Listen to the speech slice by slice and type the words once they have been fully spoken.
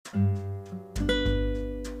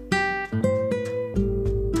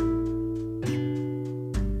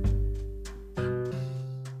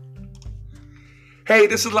Hey,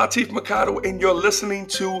 this is Latif Mercado, and you're listening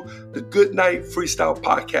to the Good Night Freestyle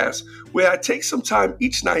Podcast, where I take some time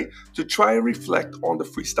each night to try and reflect on the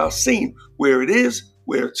freestyle scene, where it is,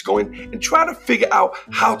 where it's going, and try to figure out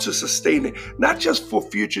how to sustain it, not just for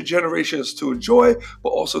future generations to enjoy, but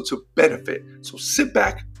also to benefit. So sit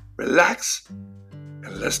back, relax,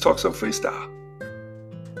 and let's talk some freestyle.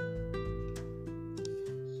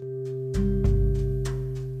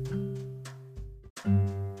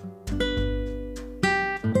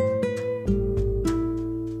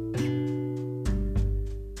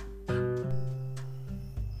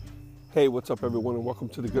 Hey, what's up, everyone, and welcome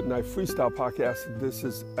to the Good Night Freestyle Podcast. This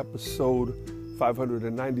is episode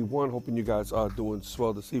 591. Hoping you guys are doing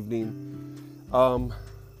swell this evening.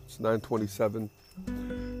 It's 9:27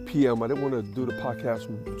 p.m. I didn't want to do the podcast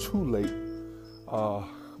too late,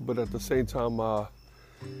 but at the same time, I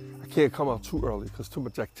can't come out too early because too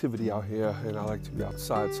much activity out here, and I like to be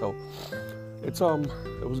outside. So it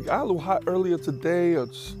got a little hot earlier today.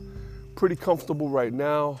 It's pretty comfortable right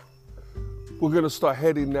now. We're going to start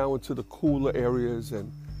heading now into the cooler areas,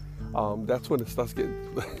 and that's when it starts getting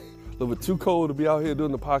a little bit too cold to be out here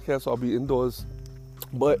doing the podcast, so I'll be indoors.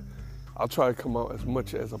 But I'll try to come out as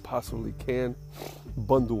much as I possibly can,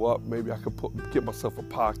 bundle up. Maybe I could get myself a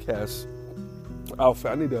podcast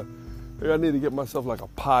outfit. I need to get myself like a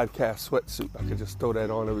podcast sweatsuit. I could just throw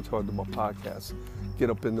that on every time I do my podcast.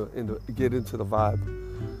 Get up get into the vibe.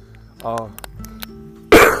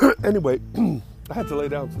 Anyway. I had to lay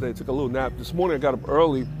down today, took a little nap. This morning I got up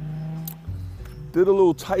early, did a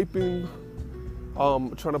little typing,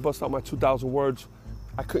 trying to bust out my 2,000 words.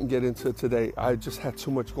 I couldn't get into it today. I just had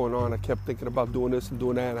too much going on. I kept thinking about doing this and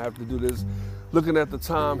doing that, and I have to do this. Looking at the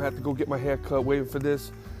time, had to go get my hair cut, waiting for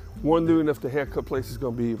this. Wondering if the haircut place is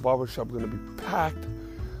going to be, barbershop going to be packed.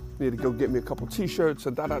 Need to go get me a couple t-shirts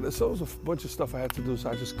and da-da. So it was a bunch of stuff I had to do, so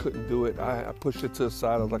I just couldn't do it. I pushed it to the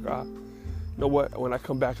side. I was like, you know what? When I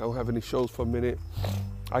come back, I don't have any shows for a minute.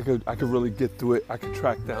 I could really get through it. I could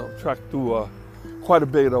track through quite a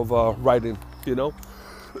bit of writing. You know,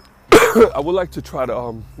 I would like to try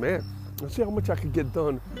to let's see how much I can get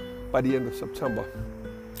done by the end of September,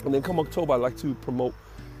 and then come October, I like to promote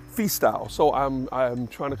freestyle. So I'm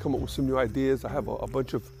trying to come up with some new ideas. I have a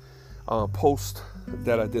bunch of posts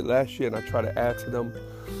that I did last year, and I try to add to them.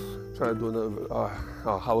 Trying to do another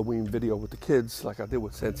Halloween video with the kids, like I did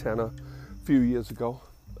with Santana a few years ago.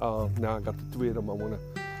 Now I got the three of them. I want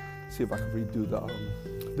to see if I can redo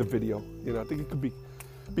the video. You know, I think it could be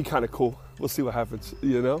kind of cool. We'll see what happens.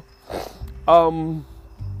 You know.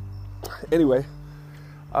 Anyway,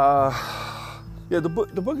 yeah, the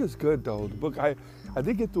book is good though. The book I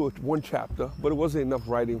did get through one chapter, but it wasn't enough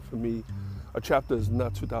writing for me. A chapter is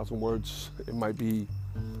not 2,000 words. It might be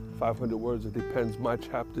 500 words. It depends. My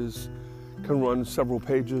chapters can run several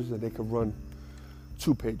pages, and they can run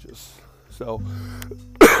 2 pages. So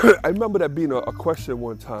I remember that being a question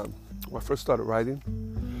one time when I first started writing.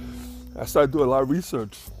 I started doing a lot of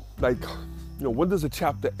research, like, you know, when does a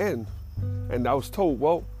chapter end? And I was told,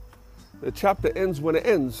 well, the chapter ends when it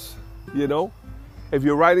ends. You know, if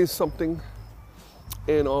you're writing something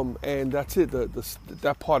and that's it,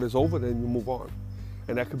 that part is over, then you move on,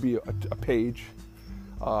 and that could be a page.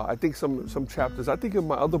 I think some chapters. I think in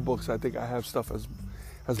my other books, I think I have stuff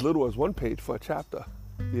as little as 1 page for a chapter.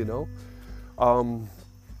 You know.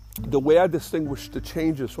 The way I distinguish the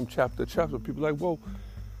changes from chapter to chapter, people are like, well,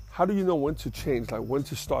 how do you know when to change, like when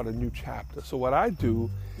to start a new chapter? So what I do,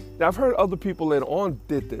 now I've heard other people later on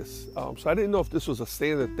did this, so I didn't know if this was a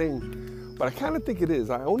standard thing, but I kind of think it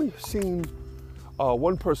is. I only seen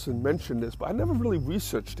one person mention this, but I never really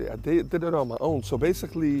researched it. I did it on my own. So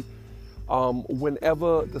basically,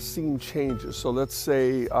 whenever the scene changes, so let's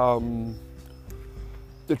say the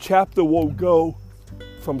chapter will go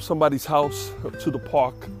from somebody's house to the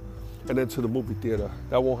park and then to the movie theater.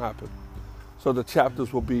 That won't happen. So the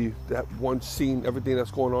chapters will be that one scene, everything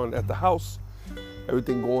that's going on at the house,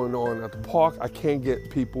 everything going on at the park. I can't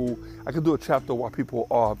get people, I can do a chapter while people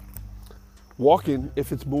are walking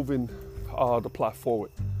if it's moving the plot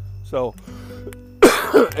forward. So,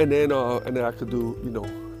 and then I could do, you know,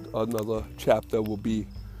 another chapter will be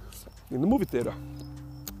in the movie theater.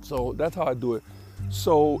 So that's how I do it.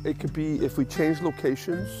 So it could be if we change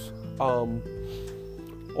locations,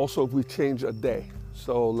 also if we change a day.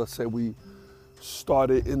 So let's say we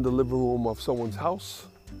started in the living room of someone's house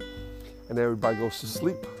and everybody goes to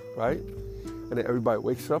sleep, right? And then everybody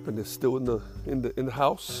wakes up and they're still in the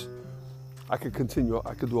house. I could continue,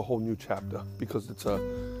 I could do a whole new chapter because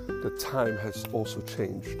the time has also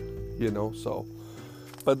changed, you know, so.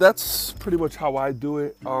 But that's pretty much how I do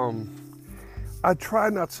it. I try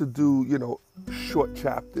not to do, short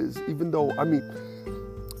chapters, even though,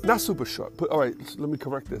 not super short, but all right, let me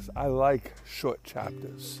correct this. I like short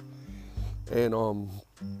chapters. And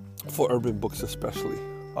for urban books especially.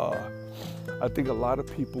 I think a lot of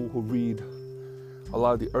people who read a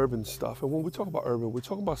lot of the urban stuff, and when we talk about urban, we're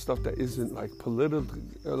talking about stuff that isn't like politically,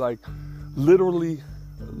 like literally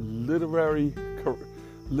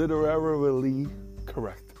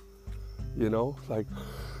correct. You know, like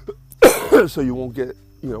so you won't get,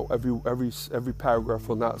 you know, every paragraph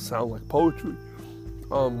will not sound like poetry.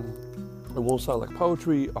 It won't sound like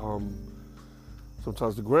poetry.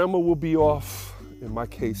 Sometimes the grammar will be off. In my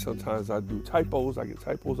case, sometimes I do typos. I get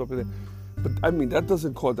typos up in there. But I mean, that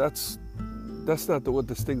doesn't call, that's not what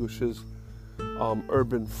distinguishes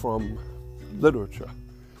urban from literature.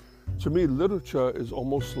 To me, literature is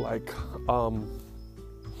almost like,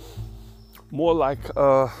 more like,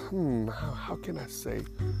 how can I say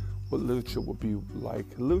what literature would be like?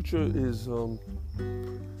 Literature is,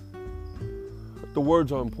 the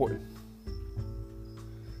words are important.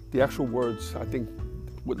 The actual words, I think,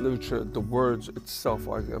 with literature, the words itself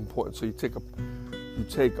are important. So you take a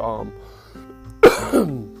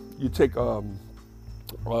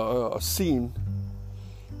scene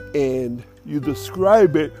and you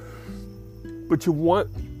describe it, but you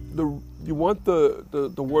want the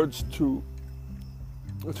words to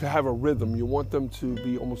have a rhythm. You want them to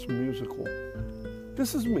be almost musical.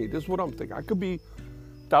 This is me. This is what I'm thinking. I could be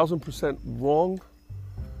 1,000% wrong,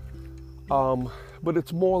 but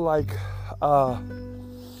it's more like,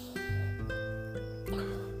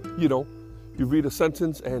 you know, you read a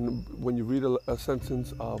sentence, and when you read a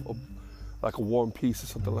sentence of like a War and Peace or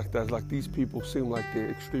something like that, it's like these people seem like they're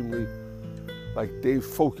extremely, like they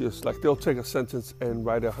focus, like they'll take a sentence and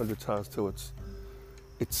write it 100 times till it's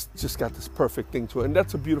just got this perfect thing to it, and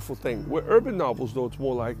that's a beautiful thing. With urban novels, though, it's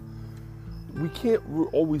more like we can't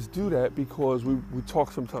always do that because we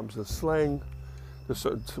talk sometimes in slang. There's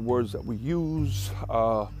certain words that we use.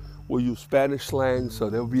 We'll use Spanish slang,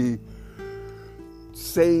 so there'll be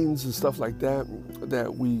sayings and stuff like that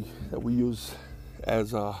we use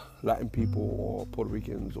as Latin people or Puerto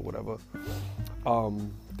Ricans or whatever,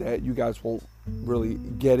 that you guys won't really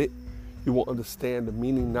get it. You won't understand the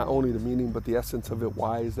meaning, not only the meaning, but the essence of it.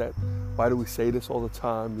 Why do we say this all the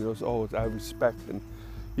time? You know, it's out of respect, and,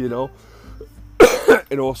 you know,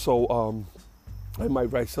 and also, I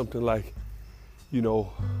might write something like, you know,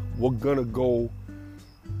 we're gonna go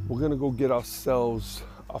get ourselves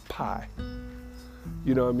a pie.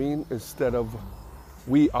 You know what I mean? Instead of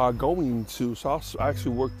we are going to. So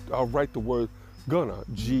I'll write the word gonna,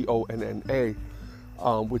 Gonna,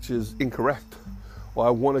 which is incorrect. Or I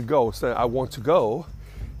want to go. So I want to go.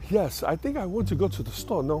 Yes, I think I want to go to the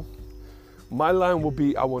store. No. My line will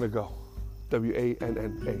be I want to go.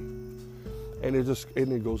 WANNA. And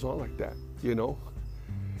it goes on like that, you know?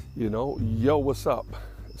 You know, yo, what's up?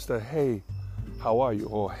 Instead of, hey, how are you?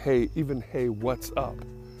 Or hey, what's up?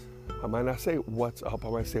 I might not say what's up, I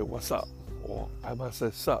might say what's up. Or I might say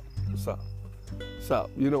sup,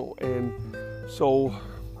 you know. And so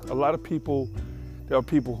there are people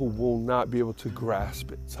who will not be able to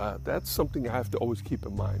grasp it. So that's something I have to always keep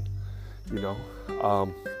in mind, you know.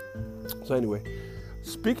 So anyway,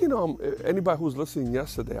 speaking anybody who was listening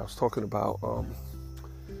yesterday, I was talking about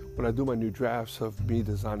when I do my new drafts of me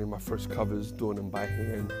designing my first covers, doing them by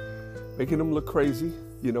hand, making them look crazy,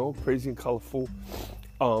 you know, crazy and colorful.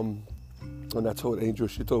 And I told Angel,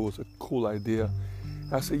 she thought it was a cool idea.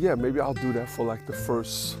 And I said, yeah, maybe I'll do that for like the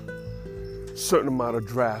first certain amount of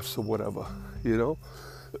drafts or whatever, you know.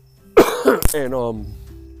 and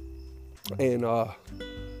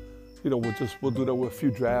you know, we'll do that with a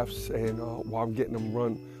few drafts, and while I'm getting them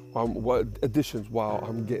additions while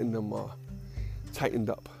I'm getting them tightened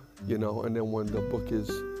up, you know. And then when the book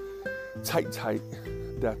is tight,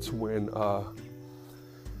 that's when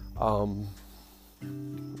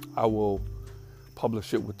I will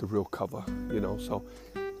publish it with the real cover, you know. So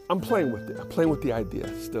I'm playing with it. I'm playing with the idea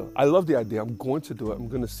still. I love the idea. I'm going to do it. I'm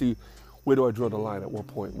going to see, where do I draw the line at what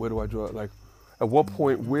point? Where do I draw it? Like, at what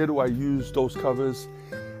point, where do I use those covers?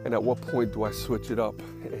 And at what point do I switch it up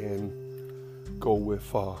and go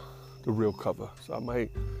with the real cover? So I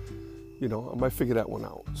might figure that one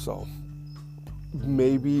out. So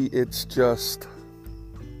maybe it's just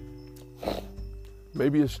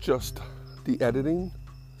the editing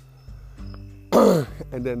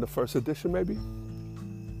and then the first edition, maybe.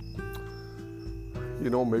 You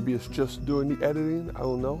know, maybe it's just doing the editing. I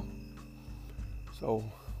don't know. So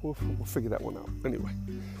we'll figure that one out. Anyway,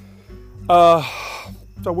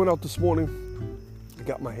 so I went out this morning. I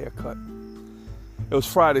got my hair cut. It was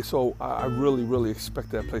Friday, so I really, really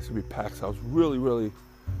expected that place to be packed. So I was really, really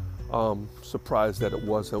surprised that it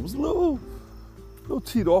was. I was a little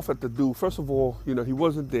teed off at the dude. First of all, he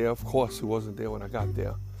wasn't there. Of course, he wasn't there when I got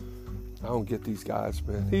there. I don't get these guys,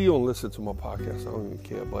 man. He don't listen to my podcast. I don't even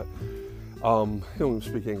care. But he don't even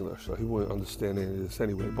speak English, so he wouldn't understand any of this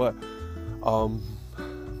anyway. But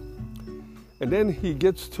and then he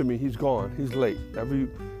gets to me. He's gone. He's late.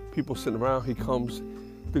 People sitting around. He comes.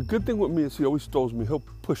 The good thing with me is he always throws me. He'll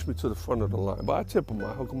push me to the front of the line. But I tip him.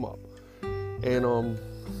 I hook him up, and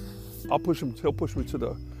I'll push him. He'll push me to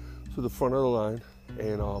the front of the line,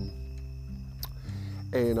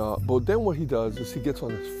 but then what he does is he gets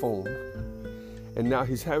on his phone, and now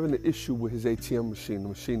he's having an issue with his ATM machine, the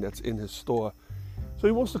machine that's in his store. So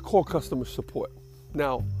he wants to call customer support.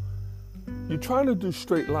 Now, you're trying to do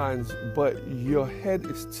straight lines, but your head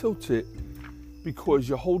is tilted because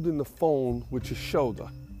you're holding the phone with your shoulder.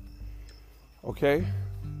 Okay?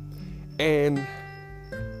 And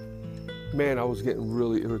man, I was getting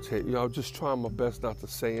really irritated. I was just trying my best not to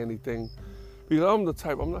say anything. Because I'm the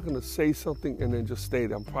type, I'm not going to say something and then just stay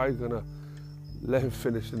there. I'm probably going to let him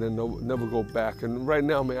finish and then never go back. And right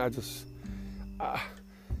now, man,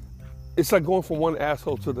 it's like going from one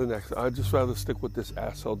asshole to the next. I'd just rather stick with this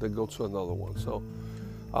asshole than go to another one.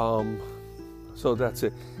 So that's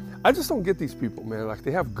it. I just don't get these people, man. Like,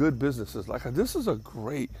 they have good businesses. Like, this is a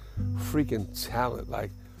great freaking talent.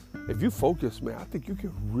 Like, if you focus, man, I think you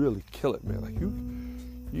could really kill it, man. Like,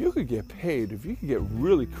 you could get paid if you could get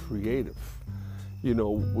really creative,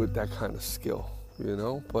 with that kind of skill,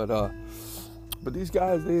 But these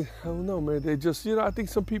guys, I don't know, man. They just, I think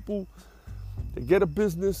some people, they get a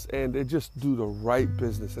business and they just do the right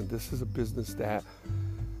business. And this is a business that,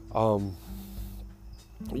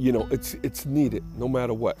 it's needed no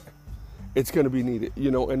matter what. It's going to be needed,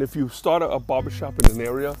 And if you start a barbershop in an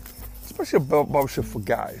area, especially a barbershop for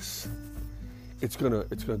guys, it's gonna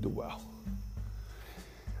do well.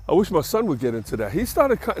 I wish my son would get into that. He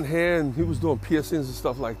started cutting hair and he was doing piercings and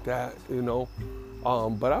stuff like that,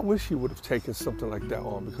 But I wish he would have taken something like that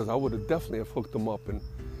on, because I would have definitely have hooked him up and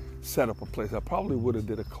set up a place. I probably would have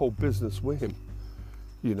did a co-business with him,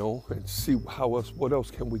 and see what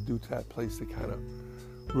else can we do to that place to kind of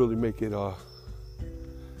really make it,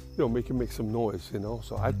 make some noise,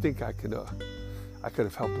 So I think I could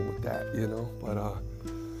have helped him with that,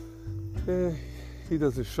 But he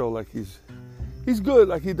doesn't show like he's good.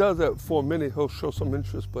 Like, he does that for a minute. He'll show some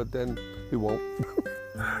interest, but then he won't.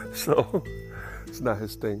 So it's not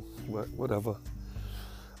his thing. But whatever.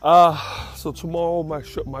 So tomorrow my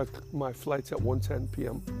flight's at 1:10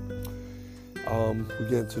 p.m. We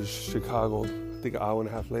get into Chicago, I think an hour and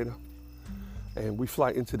a half later. And we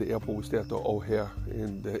fly into the airport. We stay at the O'Hare,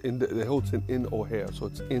 in the Hilton in O'Hare. So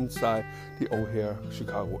it's inside the O'Hare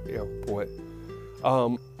Chicago airport.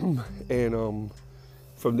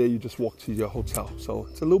 From there you just walk to your hotel. So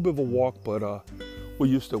it's a little bit of a walk, but we're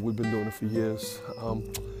used to it. We've been doing it for years.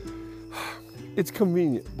 It's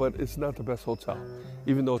convenient, but it's not the best hotel,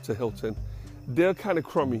 even though it's a Hilton. They're kind of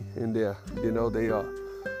crummy in there.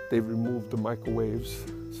 They removed the microwaves,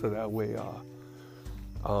 so that way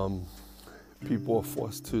people are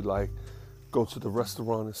forced to go to the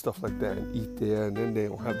restaurant and stuff like that and eat there, and then they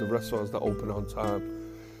don't have the restaurants that open on time.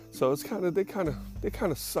 So it's they kind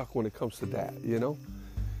of suck when it comes to that,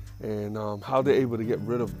 And how they're able to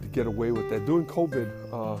get away with that during COVID.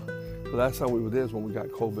 The last time we were there is when we got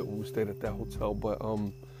COVID, when we stayed at that hotel. But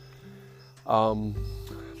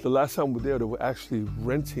the last time we were there, they were actually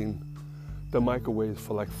renting the microwaves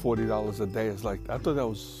for like $40 a day. It's like, I thought that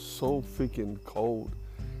was so freaking cold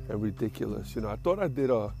and ridiculous. I thought I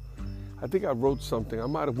think I wrote something. I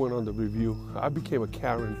might have went on the review. I became a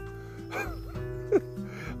Karen.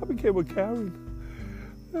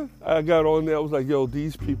 I got on there. I was like, yo,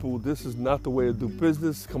 these people, this is not the way to do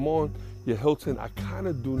business. Come on, you're Hilton. I kind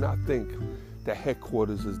of do not think that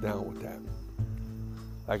headquarters is down with that.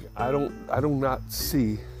 Like, I do not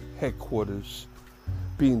see headquarters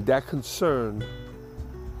being that concerned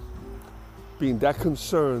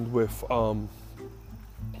with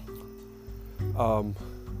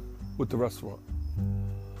the restaurant,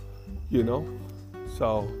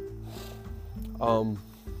 So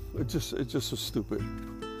it's just so stupid.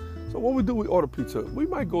 So what we do, we order pizza. We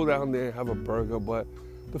might go down there and have a burger, but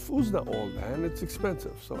the food's not all that, and it's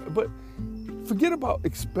expensive. So, but forget about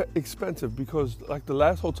expensive, because like the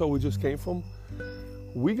last hotel we just came from,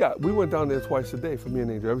 we went down there twice a day for me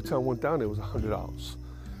and Angel. Every time I went down there, it was $100.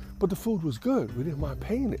 But the food was good. We didn't mind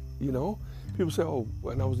paying it, People say, oh,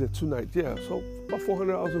 and I was there 2 nights. Yeah, so about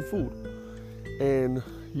 $400 in food. And,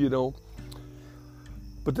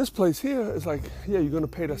 but this place here is like, yeah, you're going to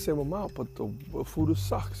pay that same amount, but the food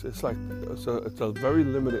sucks. It's like, it's a very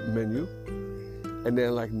limited menu. And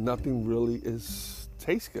then like nothing really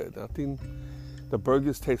tastes good. The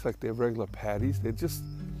burgers taste like their regular patties. They just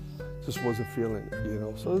wasn't feeling it, you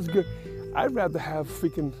know. So it's good. I'd rather have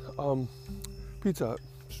freaking Pizza Hut,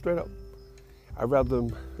 straight up. I'd rather,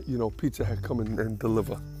 you know, Pizza Hut come in and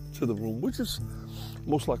deliver to the room, which is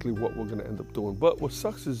most likely what we're gonna end up doing. But what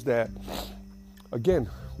sucks is that, again,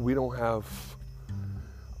 we don't have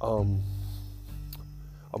a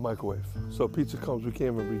microwave. So pizza comes, we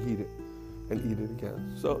can't even reheat it and eat it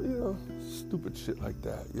again. So, you know, stupid shit like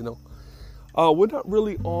that, you know. We're not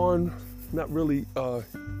really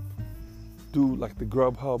do like the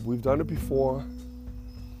Grubhub. We've done it before.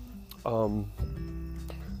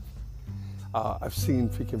 I've seen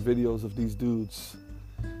freaking videos of these dudes,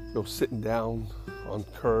 you know, sitting down on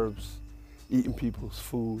curbs, eating people's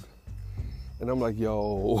food. And I'm like,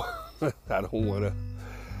 yo, I don't wanna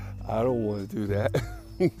do that.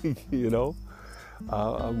 You know?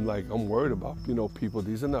 I'm worried about, you know, people.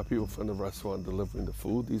 These are not people from the restaurant delivering the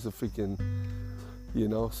food. These are freaking, you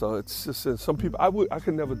know, so it's just some people, I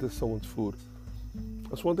could never dish someone's food.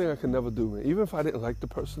 That's one thing I could never do, man. Even if I didn't like the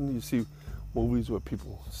person, you see movies where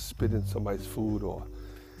people spit in somebody's food or,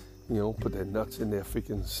 you know, put their nuts in their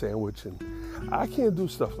freaking sandwich, and I can't do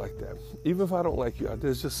stuff like that. Even if I don't like you,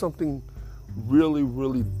 there's just something really,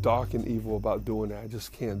 really dark and evil about doing that. I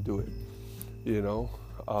just can't do it, you know.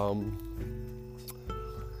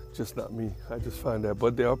 Just not me. I just find that.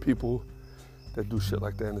 But there are people that do shit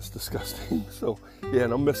like that, and it's disgusting. So yeah,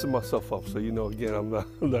 and I'm messing myself up. So, you know, again, I'm not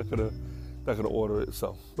gonna order it.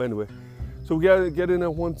 So but anyway, so we gotta get in at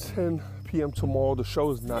 1:10 p.m. tomorrow. The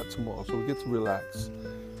show is not tomorrow, so we get to relax.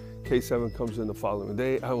 K7 comes in the following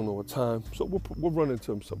day. I don't know what time, so we'll run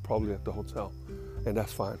into him. So probably at the hotel, and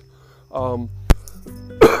that's fine. And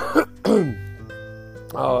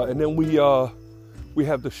then we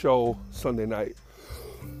have the show Sunday night.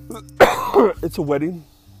 It's a wedding,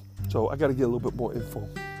 so I got to get a little bit more info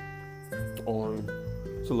on,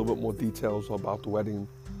 a little bit more details about the wedding.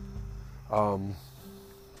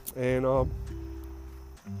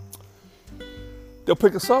 They'll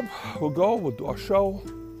pick us up. We'll go. We'll do our show.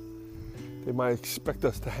 They might expect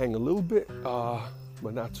us to hang a little bit,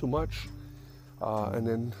 but not too much. And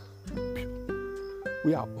then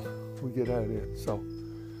we out. We get out of there. So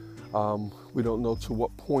we don't know to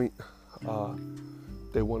what point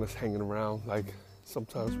they want us hanging around. Like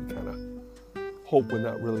sometimes we kind of hope we're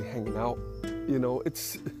not really hanging out. You know,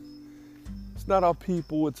 it's not our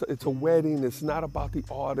people. It's a wedding. It's not about the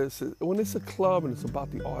artist. When it's a club and it's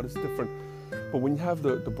about the artist, different. But when you have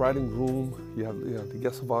the bride and groom, you have the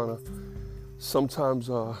guest of honor. Sometimes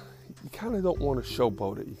you kind of don't want to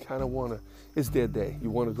showboat it. You kind of want to. It's their day. You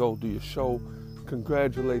want to go do your show,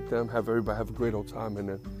 congratulate them, have everybody have a great old time,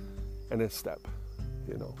 and then step.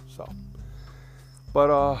 You know. So. But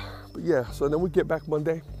yeah. So then we get back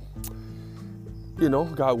Monday. You know,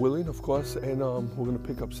 God willing, of course, and we're gonna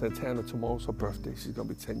pick up Santana tomorrow. It's her birthday. She's gonna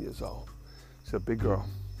be 10 years old. She's a big girl.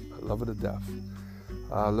 I love her to death.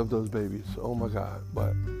 I love those babies. Oh my God!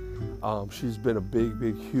 But she's been a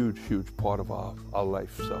big, huge part of our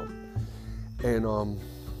life. So, and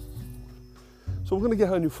so we're gonna get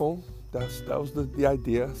her a new phone. That was the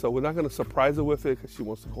idea. So we're not gonna surprise her with it because she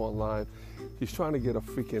wants to go online. She's trying to get a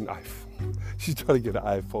freaking iPhone. She's trying to get an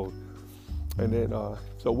iPhone. And then,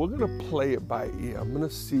 so we're gonna play it by ear. I'm gonna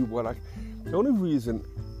see the only reason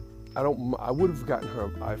I would have gotten her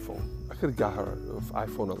an iPhone. I could have got her an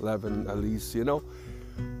iPhone 11 at least, you know.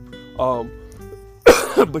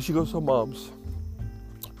 But she goes to her mom's,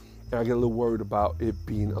 and I get a little worried about it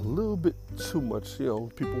being a little bit too much. You know,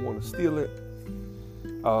 people want to steal it.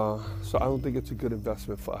 So I don't think it's a good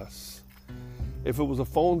investment for us. If it was a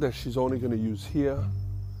phone that she's only gonna use here,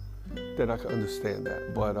 then I can understand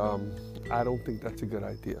that. But I don't think that's a good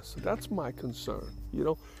idea. So that's my concern, you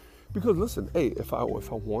know. Because listen, hey, if I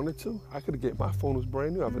wanted to, I could have my phone was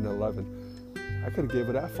brand new. I have an 11. I could have gave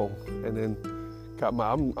her that phone and then got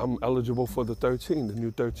I'm eligible for the 13, the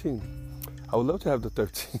new 13. I would love to have the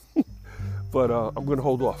 13, but I'm gonna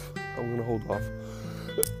hold off. And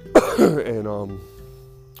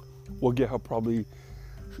we'll get her probably.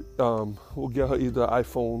 We'll get her either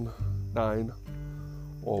iPhone 9.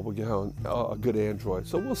 Or we'll get her a good Android.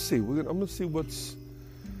 So we'll see. I'm gonna see what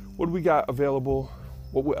we got available,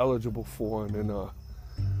 what we're eligible for, and then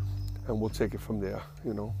we'll take it from there.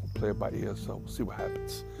 You know, we'll play it by ear. So we'll see what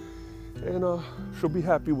happens. And she'll be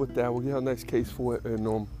happy with that. We'll get her a nice case for it,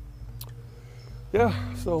 and yeah.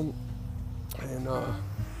 So and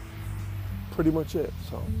pretty much it.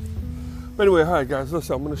 So but anyway, all right, guys.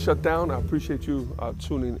 Listen, I'm gonna shut down. I appreciate you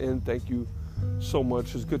tuning in. Thank you so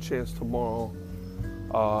much. There's a good chance tomorrow.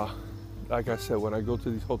 Like I said, when I go to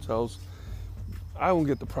these hotels, I don't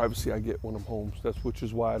get the privacy I get when I'm home. Which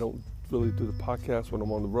is why I don't really do the podcast when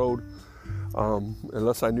I'm on the road,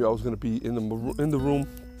 unless I knew I was going to be in the room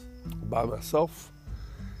by myself.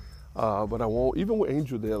 But I won't. Even with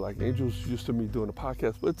Angel there, like Angel's used to me doing a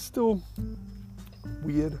podcast, but it's still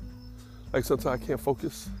weird. Like sometimes I can't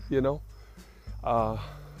focus, you know.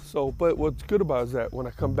 But what's good about it is that when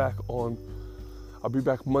I come back I'll be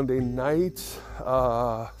back Monday night.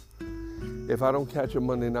 If I don't catch it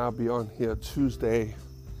Monday night, I'll be on here Tuesday.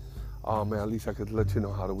 Man, at least I could let you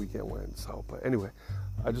know how the weekend went. So, but anyway,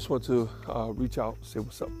 I just want to reach out, say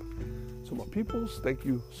what's up to my peoples. Thank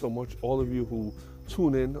you so much, all of you who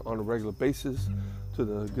tune in on a regular basis to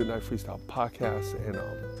the Goodnight Freestyle podcast. And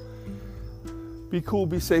be cool,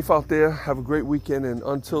 be safe out there. Have a great weekend. And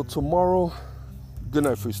until tomorrow, good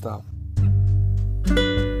night, freestyle.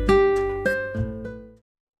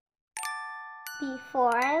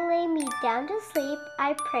 Before I lay me down to sleep,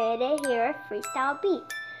 I pray to hear a freestyle beat.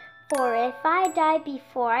 For if I die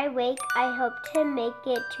before I wake, I hope to make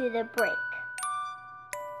it to the break.